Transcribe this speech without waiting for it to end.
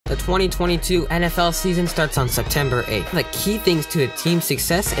The 2022 NFL season starts on September 8th. The key things to a team's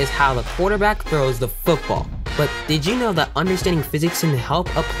success is how the quarterback throws the football. But did you know that understanding physics can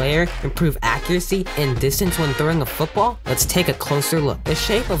help a player improve accuracy and distance when throwing a football? Let's take a closer look. The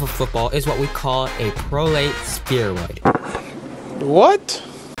shape of a football is what we call a prolate spheroid. What?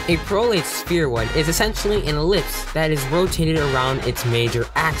 A prolate spheroid is essentially an ellipse that is rotated around its major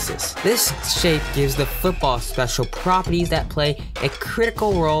axis. This shape gives the football special properties that play a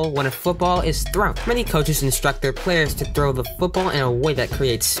critical role when a football is thrown. Many coaches instruct their players to throw the football in a way that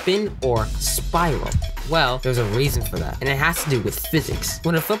creates spin or spiral. Well, there's a reason for that, and it has to do with physics.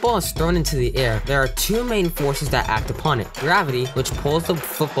 When a football is thrown into the air, there are two main forces that act upon it: gravity, which pulls the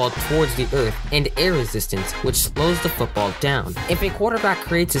football towards the earth, and air resistance, which slows the football down. If a quarterback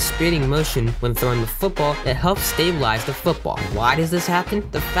creates a spinning motion when throwing the football, it helps stabilize the football. Why does this happen?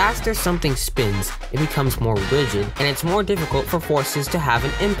 The faster something spins, it becomes more rigid, and it's more difficult for forces to have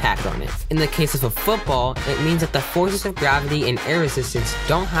an impact on it. In the case of a football, it means that the forces of gravity and air resistance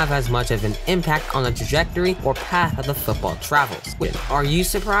don't have as much of an impact on the trajectory or path that the football travels. Are you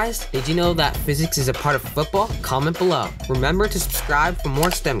surprised? Did you know that physics is a part of football? Comment below. Remember to subscribe for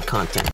more STEM content.